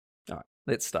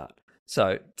let's start.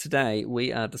 So today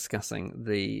we are discussing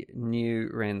the new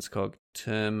RANZCOG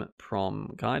term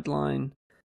prom guideline.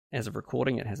 As of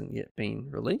recording, it hasn't yet been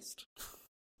released.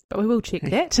 But we will check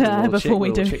that We'll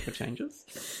we do. check the changes.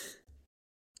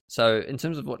 So in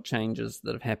terms of what changes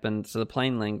that have happened, so the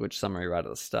plain language summary right at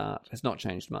the start has not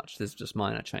changed much. There's just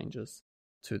minor changes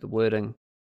to the wording.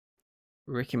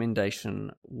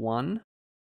 Recommendation 1,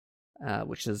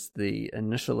 which is the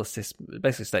initial assessment,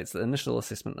 basically states the initial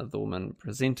assessment of the woman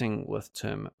presenting with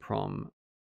term prom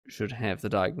should have the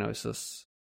diagnosis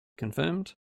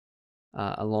confirmed,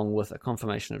 along with a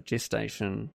confirmation of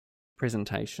gestation,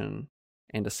 presentation,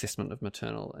 and assessment of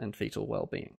maternal and fetal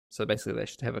well-being. So basically they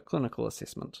should have a clinical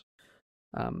assessment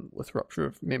with rupture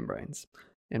of membranes.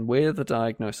 And where the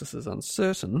diagnosis is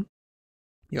uncertain,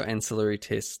 your ancillary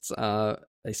tests are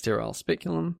a sterile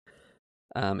speculum,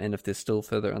 and if there's still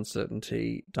further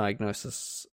uncertainty,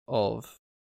 diagnosis of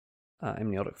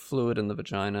amniotic fluid in the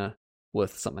vagina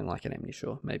with something like an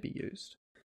amnisure may be used.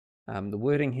 The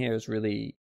wording here is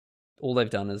really, all they've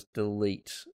done is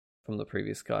delete from the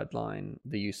previous guideline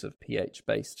the use of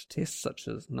pH-based tests such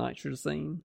as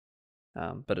nitrazine,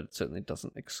 but it certainly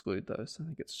doesn't exclude those. I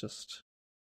think it's just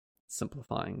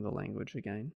simplifying the language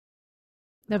again.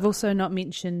 They've also not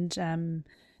mentioned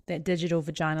that digital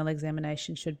vaginal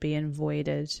examination should be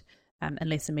avoided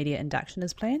unless immediate induction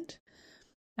is planned,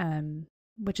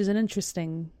 which is an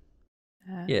interesting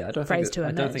phrase to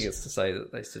omit. I don't think it's to say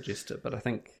that they suggest it, but I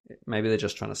think maybe they're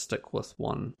just trying to stick with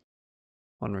one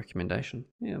recommendation.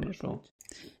 Yeah, I'm not sure.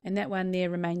 And that one there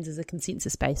remains as a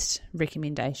consensus-based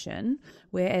recommendation,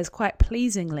 whereas quite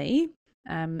pleasingly,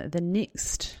 the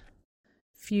next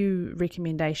few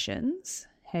recommendations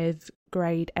have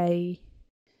grade A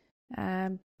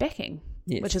backing,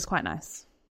 yes, which is quite nice.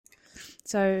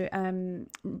 So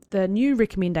the new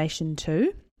recommendation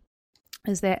 2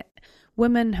 is that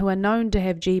women who are known to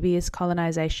have GBS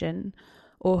colonisation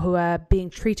or who are being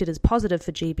treated as positive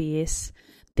for GBS,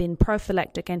 then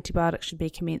prophylactic antibiotics should be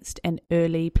commenced and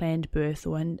early planned birth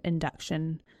or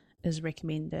induction is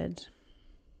recommended.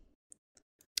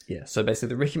 Yeah, so basically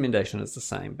the recommendation is the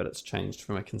same, but it's changed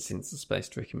from a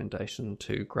consensus-based recommendation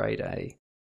to grade A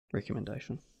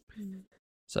recommendation. Mm.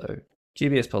 So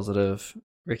GBS positive,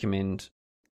 recommend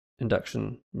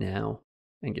induction now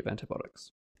and give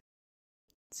antibiotics.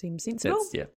 Seems sensible.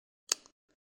 Yeah.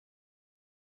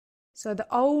 So the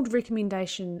old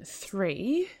recommendation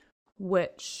 3,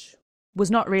 which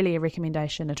was not really a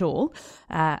recommendation at all,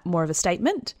 more of a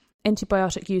statement.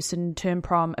 Antibiotic use in term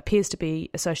prom appears to be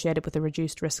associated with a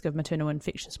reduced risk of maternal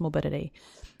infectious morbidity.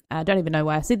 I don't even know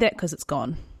why I said that because it's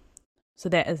gone. So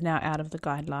that is now out of the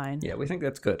guideline. Yeah, we think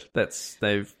that's good.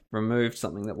 They've removed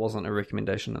something that wasn't a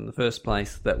recommendation in the first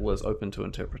place that was open to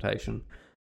interpretation,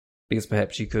 because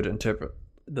perhaps you could interpret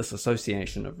this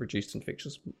association of reduced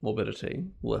infectious morbidity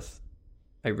with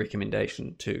a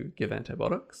recommendation to give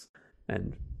antibiotics,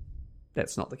 and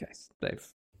that's not the case. They've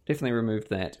definitely removed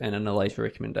that, and in a later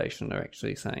recommendation they're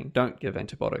actually saying don't give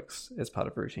antibiotics as part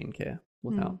of routine care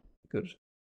without good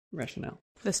rationale.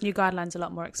 This new guideline's a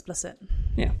lot more explicit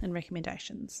in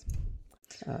recommendations.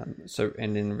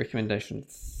 And in recommendation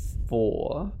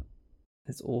 4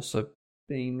 has also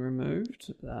been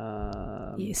removed.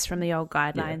 Yes, from the old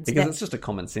guidelines. Yeah, because it's just a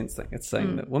common sense thing. It's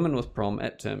saying that women with prom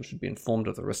at term should be informed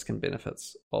of the risk and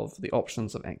benefits of the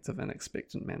options of active and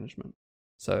expectant management.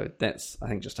 So that's, I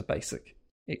think, just a basic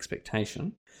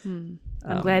expectation. I'm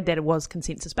glad that it was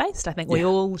consensus-based. I think we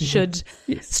all should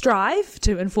strive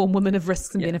to inform women of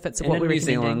risks and benefits of what we're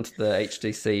recommending. In New Zealand, the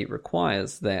HDC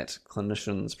requires that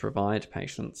clinicians provide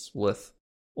patients with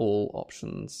all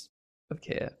options of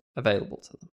care available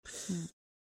to them.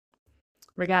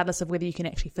 Regardless of whether you can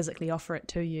actually physically offer it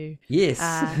to you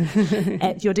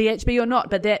at your DHB or not,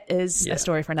 but that is a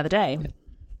story for another day.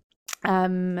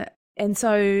 Yeah. And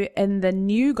so in the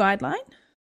new guideline,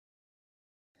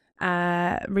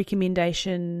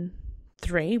 recommendation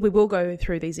 3, we will go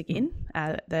through these again,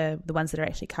 the ones that are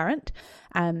actually current.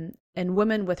 In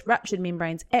women with ruptured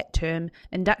membranes at term,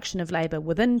 induction of labour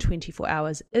within 24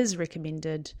 hours is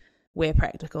recommended where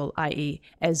practical, i.e.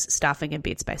 as staffing and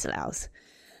bed space allows.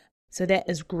 So that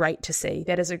is great to see.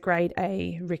 That is a grade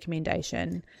A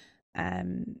recommendation,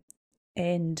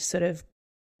 and sort of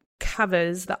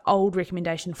covers the old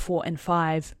recommendation 4 and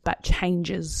 5, but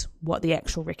changes what the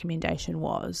actual recommendation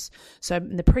was. So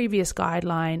in the previous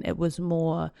guideline, it was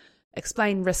more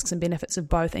explain risks and benefits of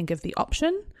both and give the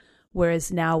option,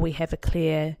 whereas now we have a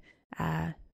clear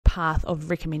path of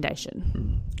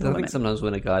recommendation. I think sometimes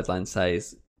when a guideline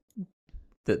says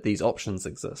that these options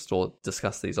exist or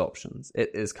discuss these options, it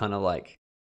is kind of like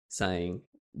saying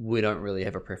we don't really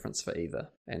have a preference for either,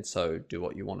 and so do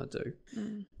what you want to do.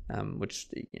 Which,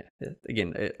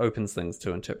 again, it opens things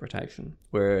to interpretation.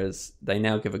 Whereas they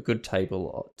now give a good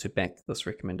table to back this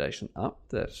recommendation up,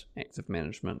 that active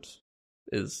management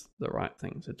is the right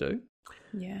thing to do.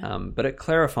 Yeah. But it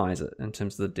clarifies it in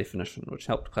terms of the definition, which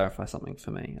helped clarify something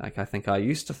for me. Like, I think I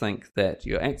used to think that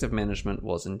your active management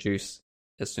was induce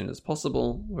as soon as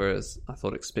possible, whereas I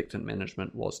thought expectant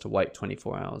management was to wait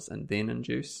 24 hours and then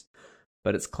induce.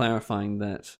 But it's clarifying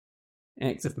that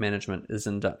active management is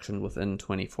induction within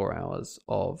 24 hours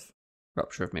of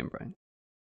rupture of membrane.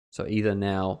 So either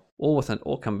now or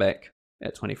come back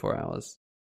at 24 hours.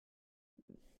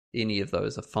 Any of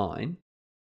those are fine,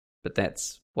 but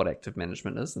that's what active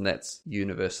management is, and that's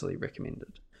universally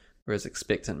recommended. Whereas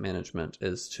expectant management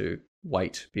is to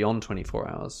wait beyond 24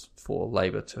 hours for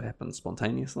labour to happen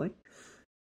spontaneously,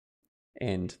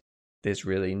 and there's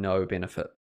really no benefit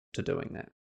to doing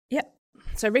that. Yep.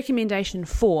 So recommendation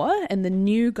 4 in the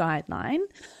new guideline,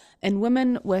 in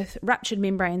women with ruptured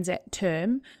membranes at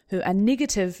term who are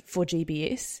negative for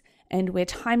GBS and where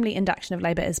timely induction of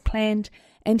labour is planned,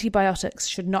 antibiotics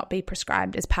should not be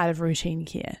prescribed as part of routine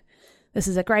care. This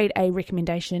is a grade A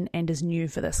recommendation and is new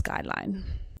for this guideline.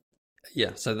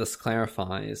 Yeah, so this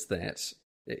clarifies that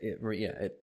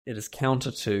it is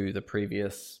counter to the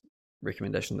previous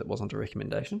recommendation that wasn't a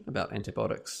recommendation about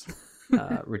antibiotics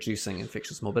reducing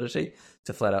infectious morbidity,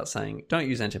 to flat out saying don't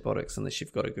use antibiotics unless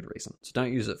you've got a good reason. So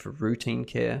don't use it for routine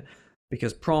care,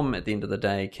 because PROM at the end of the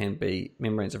day can be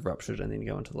membranes have ruptured and then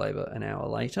go into labour an hour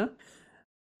later.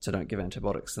 So don't give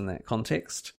antibiotics in that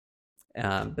context.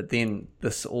 But then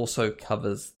this also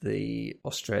covers the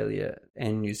Australia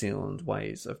and New Zealand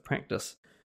ways of practice.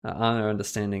 Our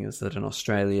understanding is that in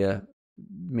Australia,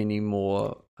 many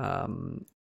more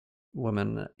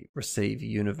women receive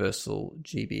universal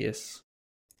GBS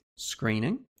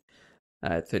screening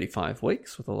at 35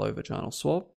 weeks with a low vaginal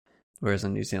swab, whereas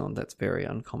in New Zealand that's very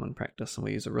uncommon practice, and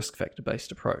we use a risk factor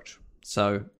based approach.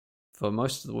 So for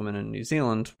most of the women in New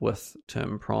Zealand with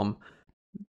term PROM,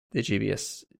 their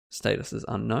GBS status is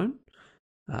unknown.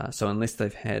 So unless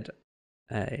they've had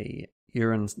a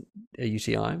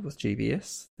UTI with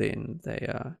GBS, then they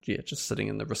are just sitting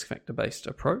in the risk factor based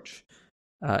approach,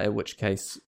 at which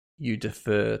case you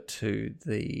defer to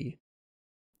the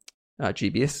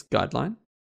GBS guideline,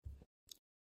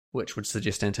 which would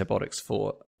suggest antibiotics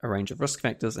for a range of risk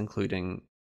factors, including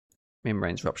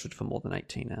membranes ruptured for more than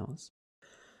 18 hours.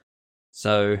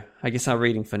 So I guess our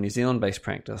reading for New Zealand-based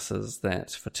practice is that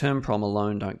for term PROM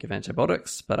alone, don't give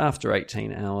antibiotics, but after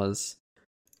 18 hours...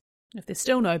 If there's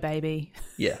still no baby,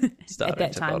 start at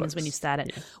that time is when you start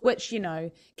it, which,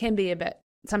 can be a bit...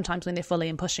 Sometimes when they're fully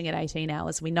and pushing at 18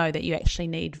 hours, we know that you actually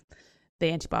need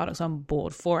the antibiotics on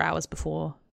board 4 hours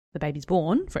before the baby's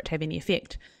born for it to have any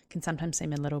effect. Can sometimes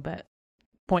seem a little bit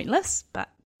pointless, but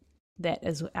that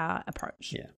is our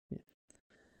approach. Yeah.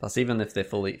 Plus, even if they're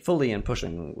fully and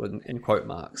pushing, in quote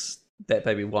marks, that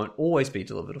baby won't always be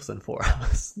delivered within 4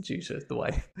 hours due to the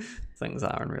way things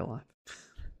are in real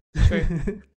life.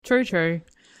 True.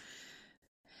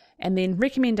 And then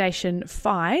recommendation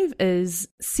 5 is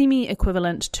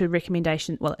semi-equivalent to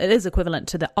recommendation... Well, it is equivalent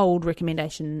to the old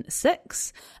recommendation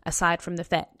 6, aside from the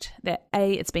fact that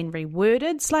A, it's been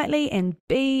reworded slightly, and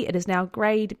B, it is now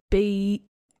grade B,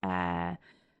 a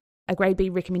grade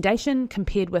B recommendation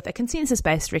compared with a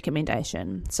consensus-based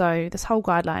recommendation. So this whole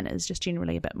guideline is just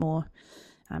generally a bit more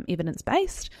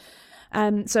evidence-based.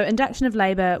 So induction of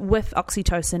labour with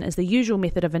oxytocin is the usual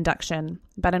method of induction,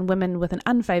 but in women with an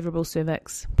unfavourable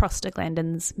cervix,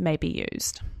 prostaglandins may be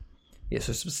used. Yeah,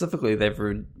 so specifically they've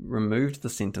removed the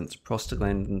sentence,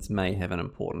 prostaglandins may have an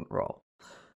important role.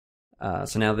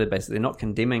 So now they're not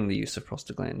condemning the use of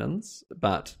prostaglandins,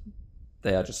 but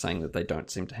they are just saying that they don't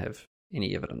seem to have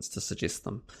any evidence to suggest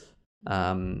them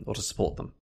or to support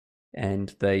them.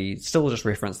 And they still just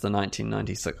reference the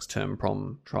 1996 term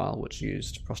PROM trial, which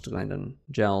used prostaglandin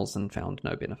gels and found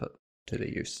no benefit to their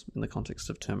use in the context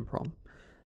of term PROM.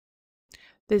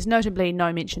 There's notably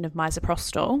no mention of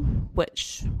misoprostol,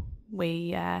 which we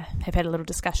have had a little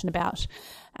discussion about.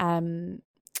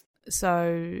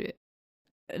 So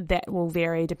that will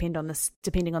vary depending on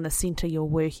the centre you're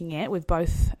working at. We've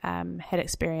both had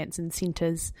experience in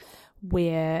centres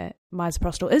where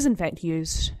misoprostol is in fact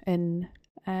used in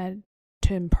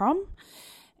term PROM,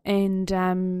 and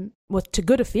to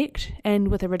good effect, and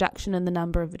with a reduction in the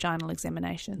number of vaginal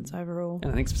examinations overall.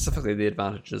 And I think specifically the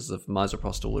advantages of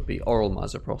misoprostol would be oral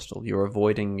misoprostol. You're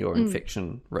avoiding your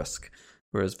infection risk,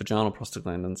 whereas vaginal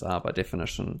prostaglandins are by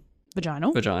definition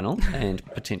vaginal and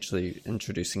potentially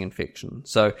introducing infection.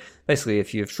 So basically,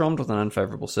 if you've SROMmed with an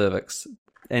unfavourable cervix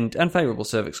And unfavourable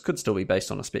cervix could still be based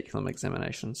on a speculum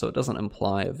examination, so it doesn't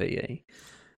imply a VE.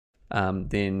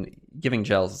 Then giving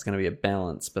gels is going to be a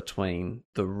balance between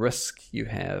the risk you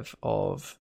have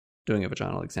of doing a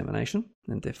vaginal examination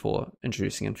and therefore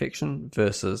introducing infection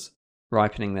versus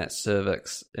ripening that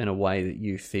cervix in a way that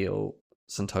you feel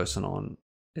Syntocinon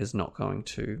is not going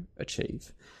to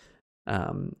achieve.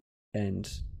 And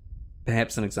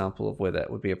perhaps an example of where that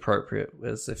would be appropriate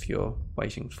is if you're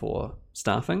waiting for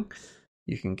staffing,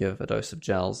 you can give a dose of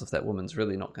gels if that woman's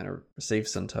really not going to receive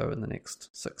Synto in the next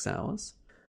 6 hours.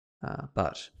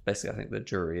 But basically, I think the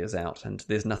jury is out, and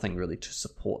there's nothing really to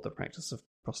support the practice of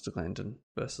prostaglandin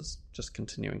versus just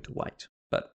continuing to wait.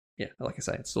 But yeah, like I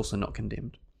say, it's also not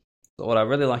condemned. So what I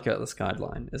really like about this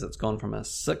guideline is it's gone from a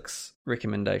 6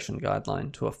 recommendation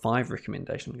guideline to a 5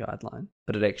 recommendation guideline,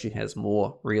 but it actually has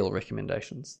more real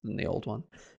recommendations than the old one.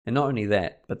 And not only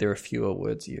that, but there are fewer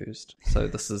words used. So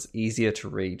this is easier to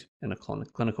read in a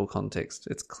clinical context.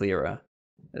 It's clearer.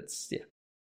 It's,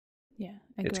 Yeah,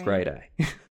 it's grade A.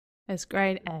 It's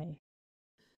grade A.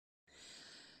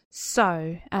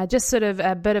 So, just sort of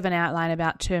a bit of an outline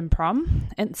about term prom.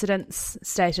 Incidence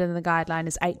stated in the guideline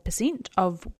is 8%.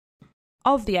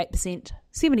 Of the 8%,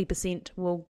 70%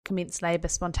 will commence labour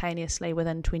spontaneously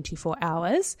within 24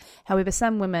 hours. However,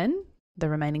 some women, the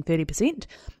remaining 30%,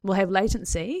 will have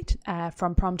latency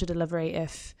from prom to delivery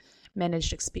if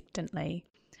managed expectantly.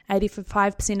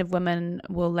 85% of women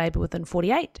will labour within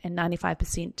 48 and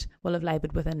 95% will have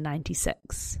laboured within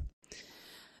 96.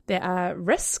 There are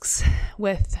risks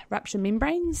with ruptured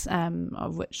membranes,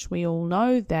 of which we all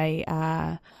know they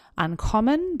are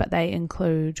uncommon, but they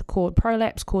include cord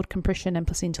prolapse, cord compression, and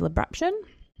placental abruption,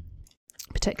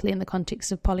 particularly in the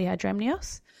context of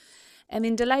polyhydramnios. And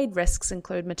then delayed risks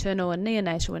include maternal and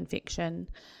neonatal infection,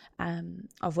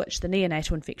 of which the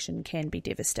neonatal infection can be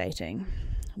devastating.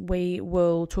 We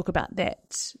will talk about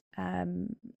that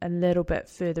a little bit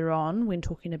further on when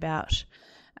talking about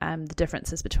the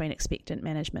differences between expectant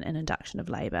management and induction of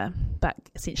labour, but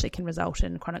essentially can result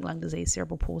in chronic lung disease,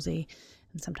 cerebral palsy,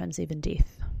 and sometimes even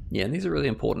death. Yeah, and these are really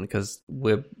important because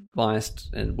we're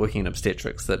biased in working in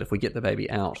obstetrics that if we get the baby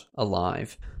out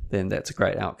alive, then that's a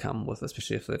great outcome, with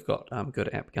especially if they've got good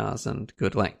APGARs and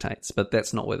good lactates. But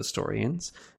that's not where the story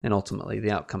ends, and ultimately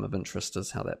the outcome of interest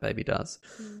is how that baby does.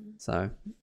 So,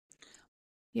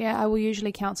 yeah, I will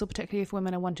usually counsel, particularly if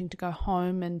women are wanting to go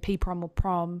home and PPROM or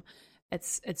prom,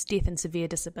 it's death and severe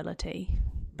disability,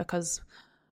 because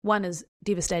one is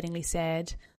devastatingly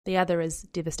sad, the other is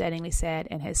devastatingly sad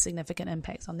and has significant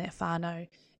impacts on their whānau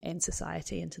and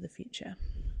society into the future.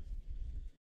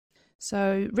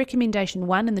 So, recommendation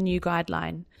 1 in the new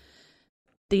guideline.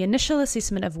 The initial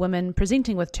assessment of women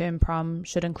presenting with term prom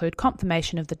should include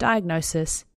confirmation of the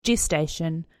diagnosis,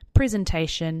 gestation,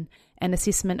 presentation, and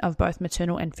assessment of both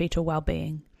maternal and fetal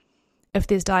well-being. If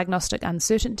there's diagnostic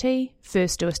uncertainty,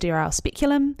 first do a sterile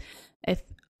speculum. If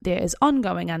there is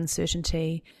ongoing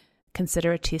uncertainty,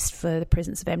 consider a test for the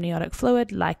presence of amniotic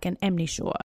fluid like an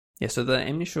AmniSure. Yeah, so the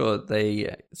AmniSure,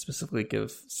 they specifically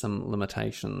give some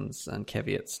limitations and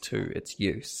caveats to its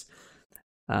use.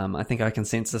 I think our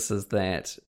consensus is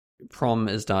that prom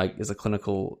is a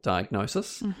clinical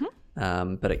diagnosis,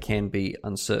 but it can be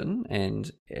uncertain,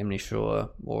 and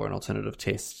AmniSure or an alternative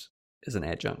test is an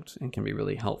adjunct and can be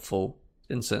really helpful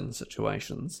in certain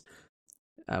situations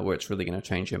where it's really going to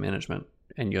change your management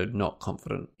and you're not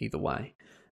confident either way.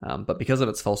 But because of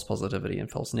its false positivity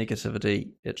and false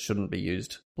negativity, it shouldn't be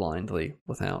used blindly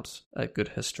without a good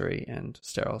history and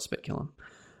sterile speculum,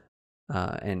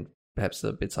 and perhaps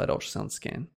a bedside ultrasound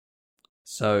scan.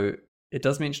 So it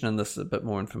does mention in this a bit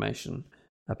more information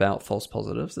about false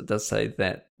positives. It does say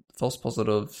that false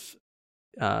positive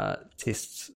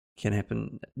tests can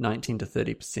happen 19 to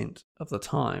 30% of the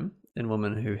time in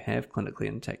women who have clinically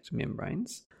intact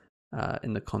membranes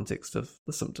in the context of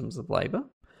the symptoms of labour.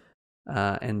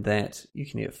 And that you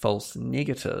can get false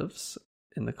negatives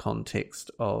in the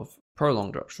context of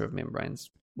prolonged rupture of membranes,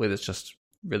 where there's just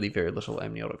really very little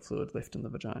amniotic fluid left in the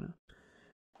vagina.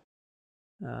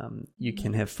 You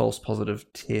can have false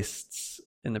positive tests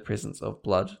in the presence of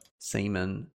blood,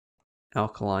 semen,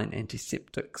 alkaline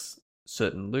antiseptics,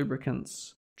 certain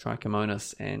lubricants,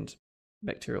 trichomonas, and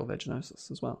bacterial vaginosis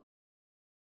as well.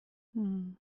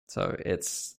 So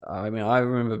I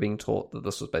remember being taught that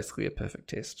this was basically a perfect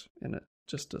test, and it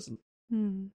just isn't.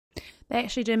 They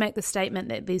actually do make the statement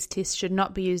that these tests should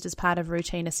not be used as part of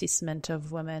routine assessment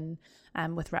of women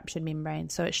with ruptured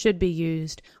membranes. So it should be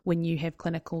used when you have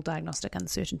clinical diagnostic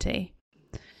uncertainty.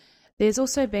 There's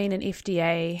also been an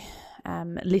FDA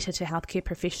letter to healthcare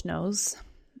professionals.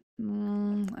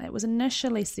 It was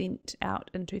initially sent out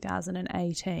in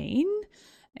 2018.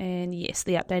 And yes,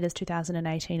 the update is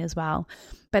 2018 as well.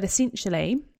 But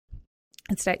essentially,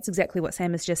 it states exactly what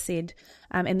Sam has just said.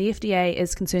 And the FDA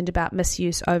is concerned about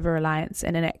misuse, over-reliance,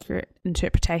 and inaccurate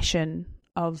interpretation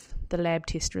of the lab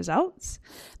test results.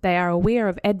 They are aware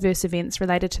of adverse events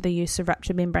related to the use of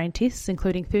ruptured membrane tests,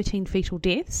 including 13 fetal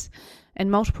deaths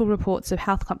and multiple reports of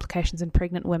health complications in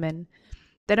pregnant women.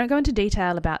 They don't go into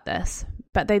detail about this,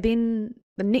 but the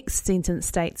next sentence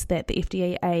states that the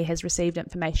FDA has received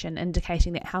information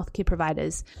indicating that healthcare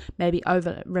providers may be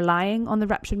over-relying on the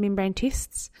ruptured membrane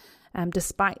tests,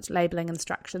 despite labelling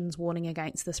instructions warning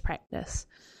against this practice.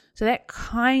 So that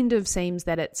kind of seems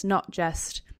that it's not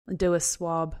just do a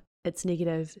swab, it's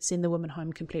negative, send the woman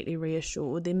home completely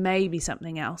reassured. There may be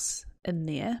something else in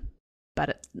there,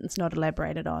 but it's not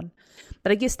elaborated on.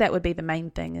 But I guess that would be the main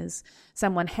thing, is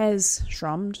someone has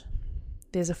SROMmed,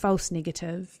 there's a false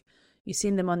negative, you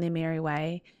send them on their merry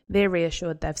way, they're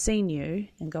reassured they've seen you,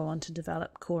 and go on to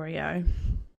develop choreo.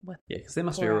 Because there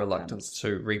must be a reluctance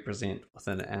to represent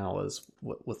within hours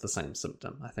with the same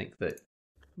symptom. I think that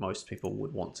most people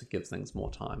would want to give things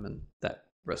more time, and that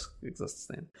risk exists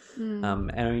then.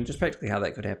 And I mean, just practically how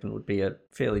that could happen would be a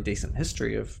fairly decent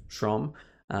history of SROM,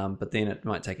 but then it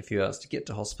might take a few hours to get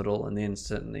to hospital, and then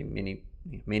certainly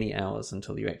many hours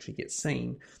until you actually get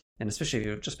seen. And especially if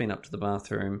you've just been up to the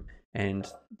bathroom and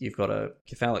you've got a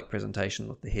cephalic presentation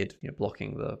with the head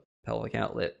blocking the pelvic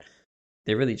outlet,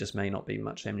 there really just may not be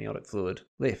much amniotic fluid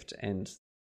left. And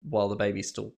while the baby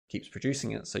still keeps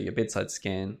producing it, so your bedside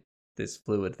scan, there's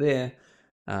fluid there,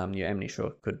 your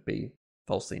amnisure could be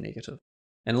falsely negative.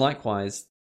 And likewise,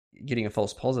 getting a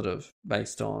false positive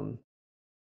based on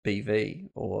BV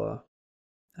or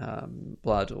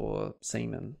blood or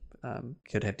semen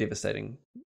could have devastating,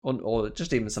 or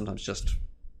just even sometimes just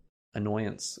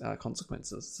annoyance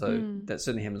consequences. So that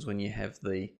certainly happens when you have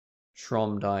the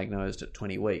SROM diagnosed at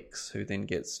 20 weeks, who then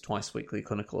gets twice weekly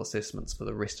clinical assessments for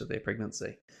the rest of their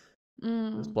pregnancy.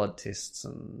 There's blood tests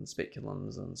and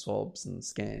speculums and swabs and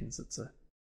scans.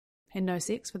 And no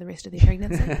sex for the rest of their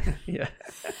pregnancy. Yeah.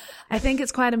 I think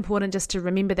it's quite important just to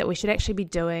remember that we should actually be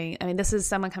doing, this is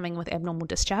someone coming with abnormal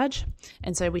discharge,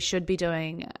 and so we should be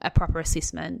doing a proper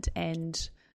assessment and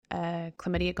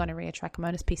chlamydia, gonorrhea,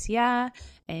 trichomonas PCR,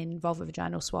 and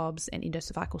vulvovaginal swabs and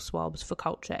endocervical swabs for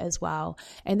culture as well.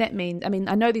 And that means,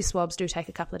 I know these swabs do take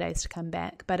a couple of days to come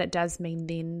back, but it does mean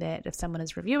then that if someone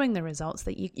is reviewing the results,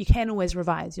 that you can always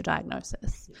revise your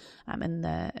diagnosis in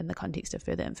the context of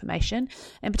further information,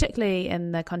 and particularly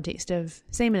in the context of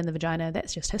semen in the vagina.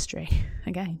 That's just history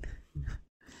again.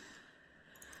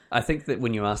 I think that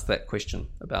when you ask that question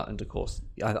about intercourse,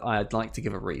 I'd like to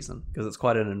give a reason, because it's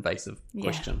quite an invasive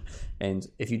question. And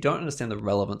if you don't understand the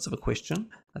relevance of a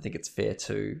question, I think it's fair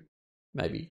to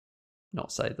maybe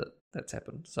not say that that's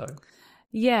happened. So,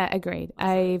 yeah, agreed.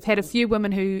 I've had a few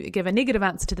women who give a negative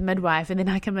answer to the midwife, and then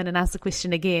I come in and ask the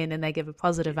question again, and they give a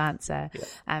positive answer. Yeah.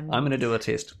 I'm going to do a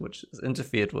test which is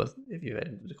interfered with if you've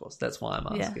had intercourse. That's why I'm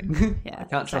asking. Yeah. I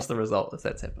can't trust the result if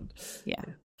that's happened. Yeah.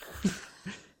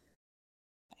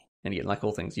 And again, like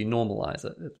all things, you normalise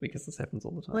it. It's because this happens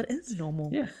all the time. Well, it is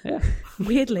normal. Yeah.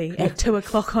 Weirdly, at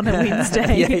 2:00 on a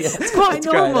Wednesday. It's quite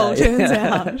normal, turns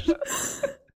out.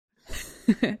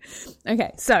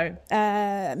 Okay, so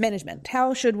management.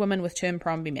 How should women with term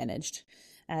prom be managed?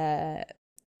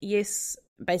 Yes,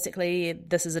 basically,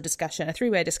 this is a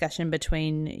three-way discussion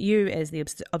between you as the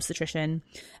obstetrician,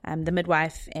 the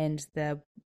midwife, and the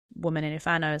woman in her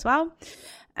whānau as well.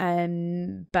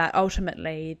 But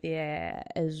ultimately, there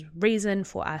is reason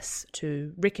for us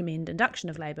to recommend induction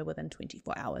of labour within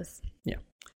 24 hours. Yeah.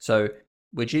 So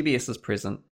where GBS is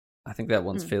present, I think that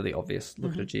one's fairly obvious.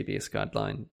 Look at a GBS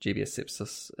guideline. GBS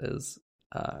sepsis is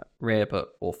rare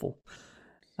but awful,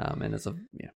 and it's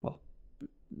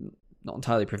not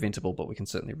entirely preventable, but we can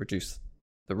certainly reduce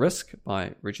the risk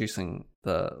by reducing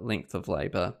the length of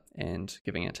labour and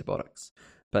giving antibiotics.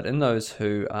 But in those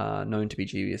who are known to be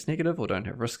GBS negative or don't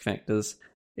have risk factors,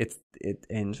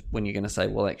 and when you're going to say,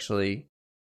 well, actually,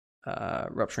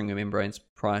 rupturing your membranes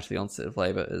prior to the onset of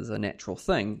labour is a natural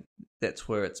thing, that's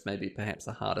where it's maybe perhaps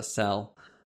a harder sell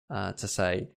to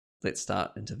say, let's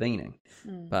start intervening.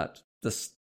 But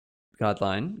this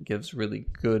guideline gives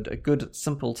a good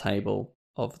simple table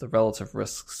of the relative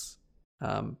risks,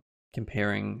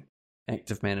 comparing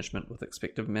active management with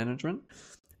expectant management.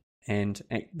 And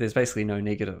there's basically no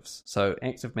negatives. So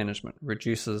active management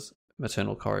reduces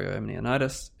maternal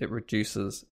chorioamnionitis. It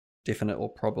reduces definite or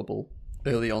probable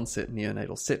early onset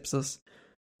neonatal sepsis.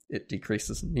 It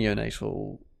decreases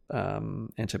neonatal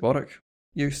antibiotic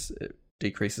use. It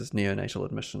decreases neonatal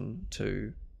admission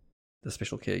to the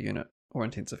special care unit or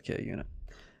intensive care unit.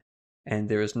 And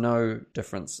there is no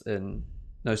difference in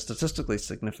no statistically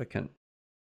significant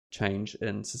change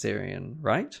in caesarean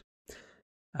rate.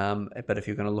 But if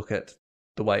you're going to look at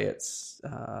the way it's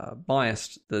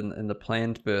biased, then in the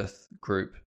planned birth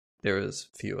group, there is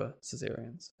fewer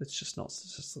caesareans. It's just not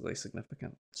statistically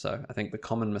significant. So I think the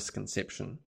common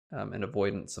misconception and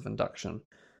avoidance of induction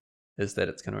is that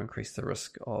it's going to increase the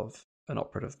risk of an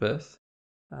operative birth,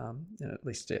 and at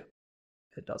least it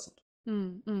doesn't.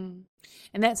 And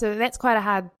that's quite a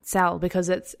hard sell, because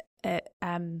it's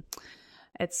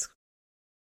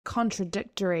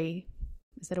contradictory,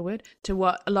 is that a word, to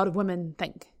what a lot of women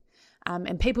think.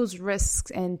 And people's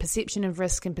risks and perception of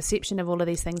risk and perception of all of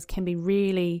these things can be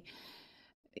really,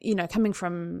 coming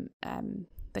from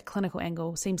the clinical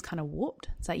angle, seems kind of warped.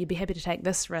 It's like, you'd be happy to take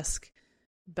this risk,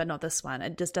 but not this one.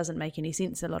 It just doesn't make any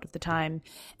sense a lot of the time.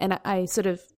 And I sort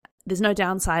of, there's no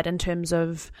downside in terms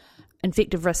of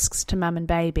infective risks to mum and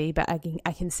baby, but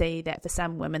I can see that for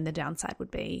some women the downside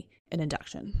would be an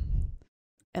induction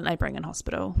and labouring in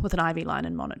hospital with an IV line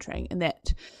and monitoring. And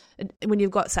that, when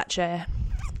you've got such a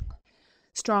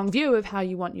strong view of how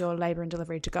you want your labour and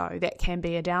delivery to go, that can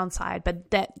be a downside.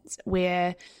 But that's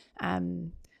where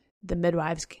the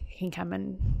midwives can come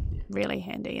in really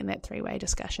handy in that three-way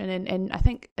discussion. And I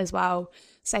think as well,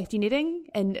 safety netting,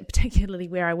 and particularly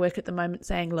where I work at the moment,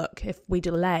 saying, look, if we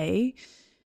delay,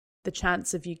 the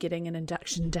chance of you getting an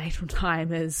induction date or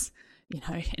time is,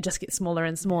 it just gets smaller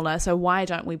and smaller. So why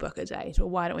don't we book a date, or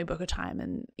why don't we book a time?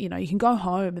 And, you can go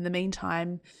home in the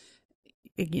meantime,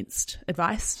 against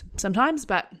advice sometimes,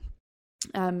 but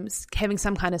having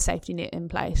some kind of safety net in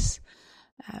place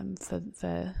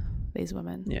for these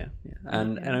women. Yeah.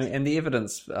 And the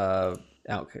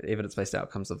evidence-based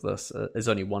outcomes of this is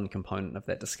only one component of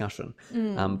that discussion.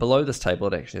 Below this table,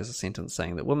 it actually has a sentence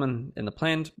saying that women in the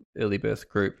planned early birth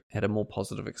group had a more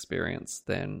positive experience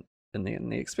than in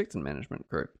the expectant management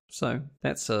group. So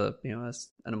that's an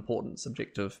important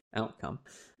subjective outcome.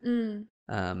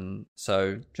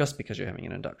 So just because you're having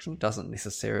an induction doesn't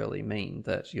necessarily mean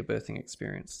that your birthing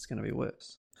experience is going to be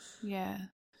worse. Yeah.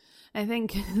 I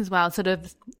think as well, sort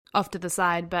of off to the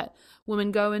side, but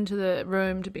women go into the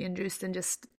room to be induced and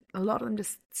just, a lot of them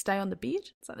just stay on the bed.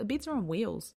 It's like the beds are on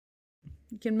wheels.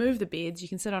 You can move the beds, you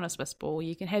can sit on a Swiss ball,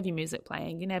 you can have your music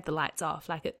playing, you can have the lights off.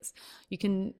 Like we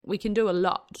can do a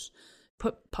lot.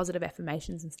 Put positive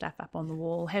affirmations and stuff up on the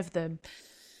wall, have the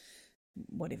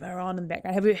whatever on in the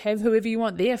background, have whoever you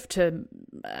want there to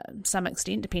some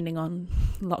extent, depending on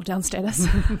lockdown status.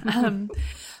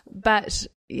 But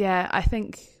yeah, I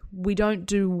think we don't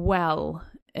do well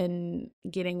in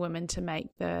getting women to make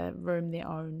the room their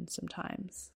own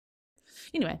sometimes.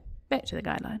 Anyway, back to the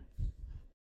guideline.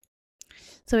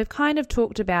 So we've kind of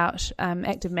talked about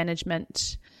active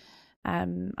management,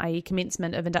 i.e.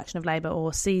 commencement of induction of labour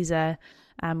or Caesar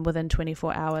within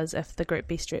 24 hours if the group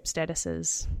B strep status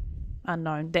is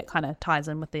unknown. That kind of ties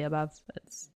in with the above.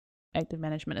 It's active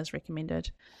management is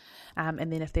recommended.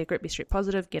 And then if they're group B strep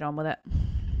positive, get on with it,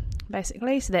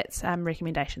 basically. So that's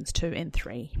recommendations 2 and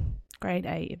 3, grade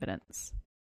A evidence.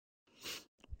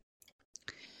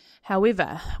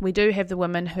 However, we do have the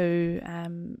women who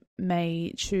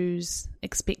may choose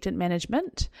expectant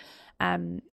management,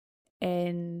 and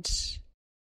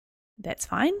that's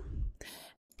fine.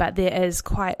 But there is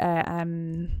quite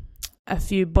a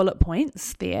few bullet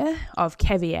points there of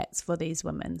caveats for these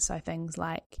women. So things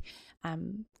like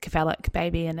cephalic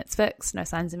baby and it's fixed, no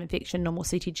signs of infection, normal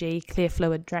CTG, clear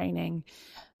fluid draining,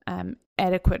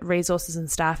 adequate resources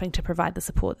and staffing to provide the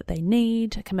support that they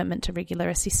need, a commitment to regular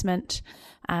assessment,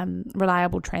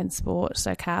 reliable transport,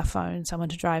 so car, phone, someone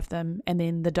to drive them, and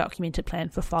then the documented plan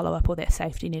for follow-up, or that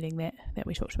safety netting that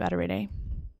we talked about already.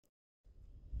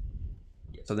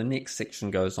 So the next section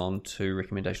goes on to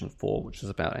recommendation 4, which is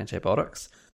about antibiotics.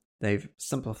 They've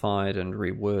simplified and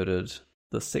reworded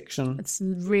the section. It's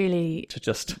really to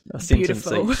just a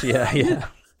beautiful. Sentence each. Yeah.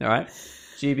 All right.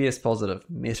 GBS positive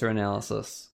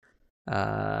meta-analysis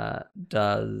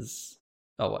does.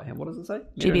 Oh wait, what does it say?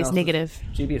 GBS negative.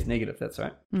 GBS negative. That's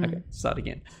right. Okay, start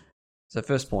again. So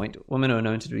first point: women who are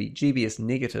known to be GBS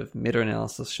negative,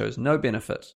 meta-analysis shows no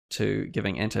benefit to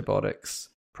giving antibiotics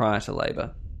prior to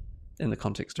labour in the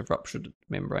context of ruptured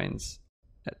membranes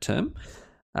at term,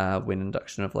 when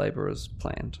induction of labour is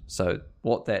planned. So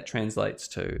what that translates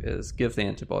to is give the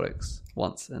antibiotics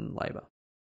once in labour.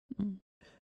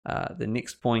 The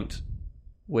next point,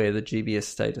 where the GBS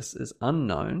status is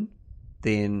unknown,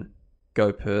 then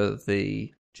go per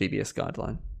the GBS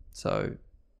guideline. So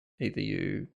I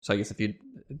guess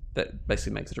that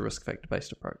basically makes it a risk factor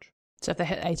based approach. So if they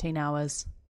hit 18 hours,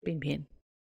 BNPN.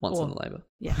 Once in labour.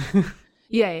 Yeah.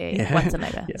 Yeah. Once in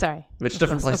labour. Yeah. Sorry. Which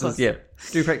different places,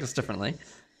 do practice differently.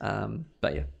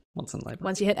 But yeah, once in labour.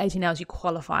 Once you hit 18 hours, you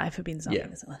qualify for benzaldehyde. Yeah.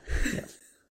 Or something. Yeah.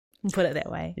 We'll put it that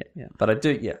way. Yeah. But I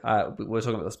do, we were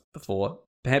talking about this before.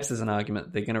 Perhaps there's an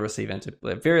argument they're going to receive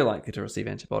they're very likely to receive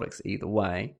antibiotics either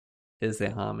way. Is there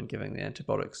harm in giving the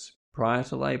antibiotics prior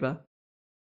to labour?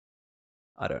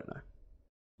 I don't know.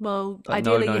 Well, But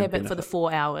ideally no you known have it for the benefit.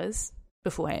 4 hours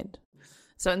beforehand.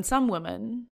 So in some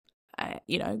women,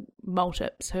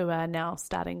 multips who are now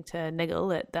starting to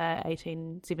niggle at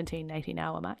the 17, 18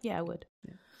 hour mark, I would.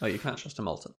 Yeah. Oh, you can't trust a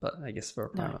multi, but I guess for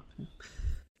a No. primer.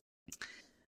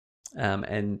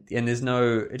 And there's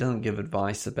it doesn't give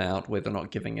advice about whether or not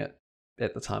giving it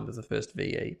at the time of the first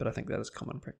VE, but I think that is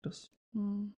common practice.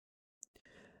 Mm.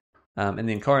 And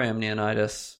then corium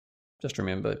neonitis, just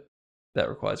remember that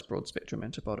requires broad spectrum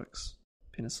antibiotics.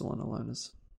 Penicillin alone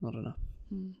is not enough.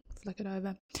 Flick it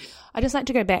over. I'd just like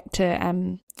to go back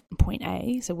to point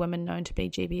A, so women known to be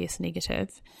GBS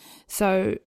negative.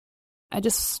 So I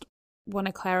just want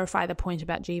to clarify the point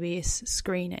about GBS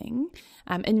screening.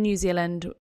 In New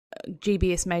Zealand,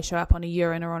 GBS may show up on a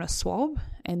urine or on a swab,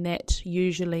 and that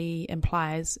usually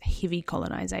implies heavy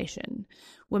colonisation.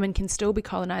 Women can still be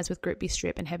colonised with Group B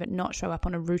strep and have it not show up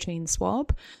on a routine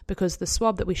swab, because the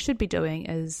swab that we should be doing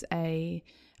is a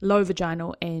low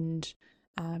vaginal and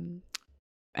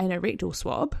a rectal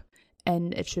swab,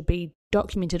 and it should be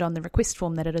documented on the request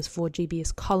form that it is for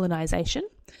GBS colonisation.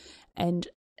 And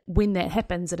when that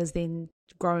happens, it is then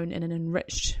grown in an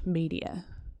enriched media.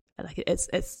 Like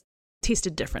it's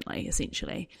tested differently,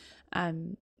 essentially,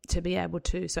 to be able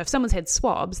to. So if someone's had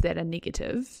swabs that are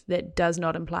negative, that does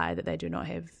not imply that they do not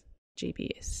have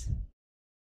GBS.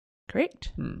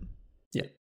 Correct? Yeah.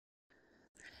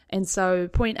 And so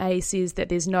point A says that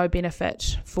there's no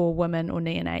benefit for women or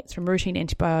neonates from routine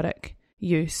antibiotic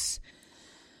use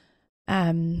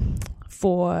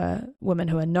for women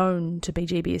who are known to be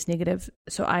GBS negative.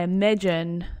 So I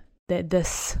imagine that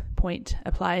this point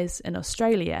applies in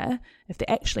Australia if they're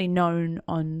actually known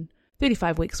on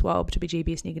 35-week swab to be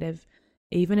GBS negative.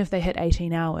 Even if they hit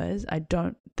 18 hours, I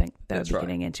don't think they'll be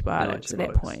getting antibiotics at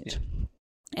that point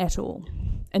at all,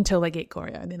 until they get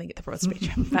choreo, and then they get the broad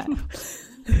spectrum. But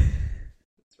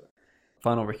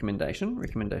Final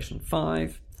recommendation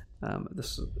 5.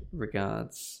 This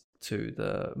regards to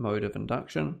the mode of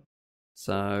induction.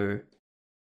 So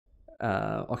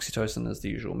oxytocin is the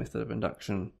usual method of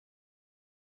induction,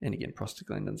 and again,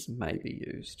 prostaglandins may be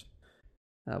used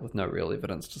with no real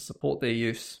evidence to support their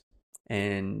use.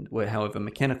 And however,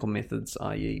 mechanical methods,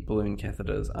 i.e. balloon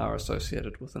catheters, are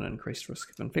associated with an increased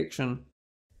risk of infection.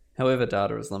 However,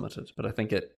 data is limited, but I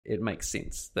think it makes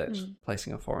sense that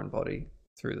placing a foreign body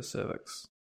through the cervix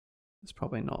is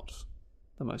probably not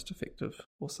the most effective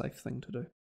or safe thing to do.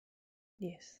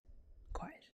 yes,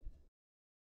 quite.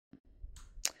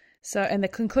 So, in the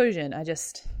conclusion, I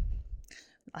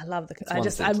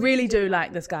really do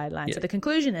like this guideline. Yeah. So the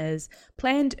conclusion is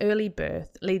planned early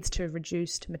birth leads to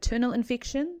reduced maternal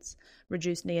infections,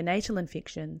 reduced neonatal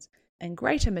infections, and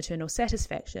greater maternal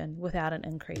satisfaction without an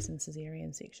increase in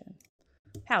caesarean section.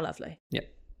 How lovely. Yeah,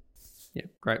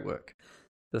 great work.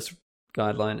 This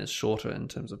guideline is shorter in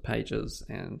terms of pages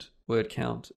and word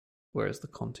count, whereas the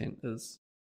content is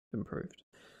improved.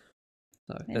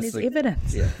 So And there's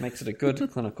evidence. Yeah, makes it a good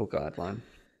clinical guideline.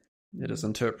 It is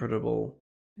interpretable,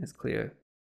 has clear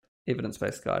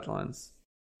evidence-based guidelines,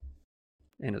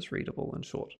 and it's readable and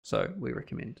short. So we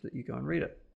recommend that you go and read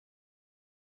it.